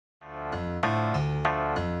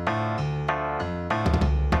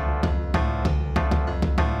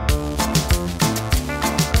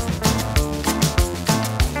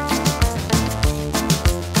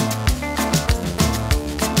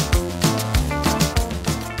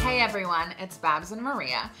everyone, it's Babbs and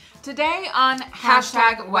Maria. Today on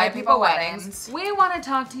Hashtag White People Weddings, we want to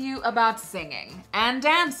talk to you about singing and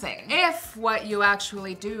dancing, if what you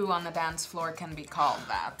actually do on the dance floor can be called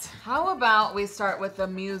that. How about we start with the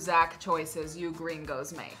music choices you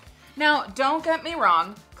gringos make? Now, don't get me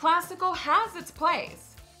wrong, classical has its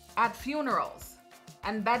place at funerals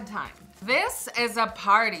and bedtime. This is a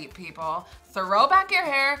party, people. Throw back your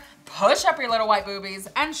hair, push up your little white boobies,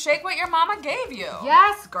 and shake what your mama gave you.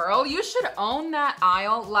 Yes, girl, you should own that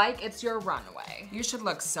aisle like it's your runway. You should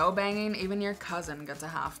look so banging, even your cousin gets a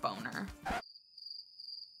half boner.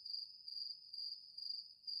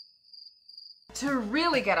 To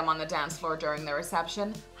really get him on the dance floor during the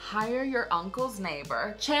reception, hire your uncle's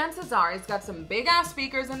neighbor. Chances are he's got some big ass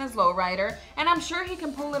speakers in his lowrider, and I'm sure he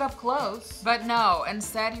can pull it up close. But no,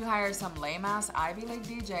 instead you hire some lame ass Ivy League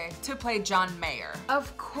DJ to play John Mayer.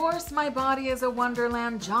 Of course my body is a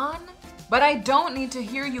wonderland, John. But I don't need to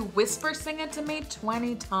hear you whisper sing it to me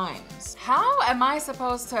 20 times. How am I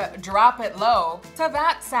supposed to drop it low to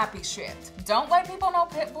that sappy shit? Don't white people know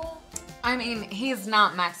Pitbull? I mean, he's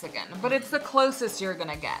not Mexican, but it's the closest you're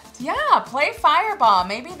gonna get. Yeah, play Fireball.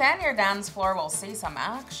 Maybe then your dance floor will see some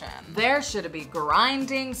action. There should be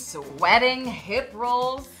grinding, sweating, hip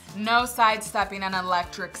rolls, no sidestepping and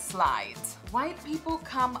electric slides. White people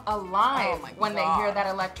come alive when they hear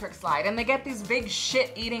that electric slide, and they get these big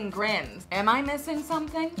shit-eating grins. Am I missing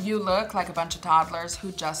something? You look like a bunch of toddlers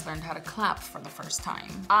who just learned how to clap for the first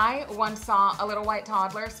time. I once saw a little white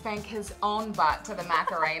toddler spank his own butt to the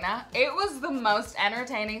Macarena. It was the most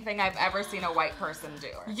entertaining thing I've ever seen a white person do.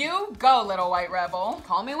 You go, little white rebel.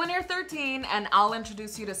 Call me when you're 13, and I'll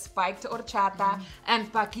introduce you to Spiked Horchata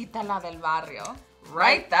and Paquita la del Barrio.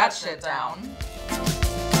 Write that shit down.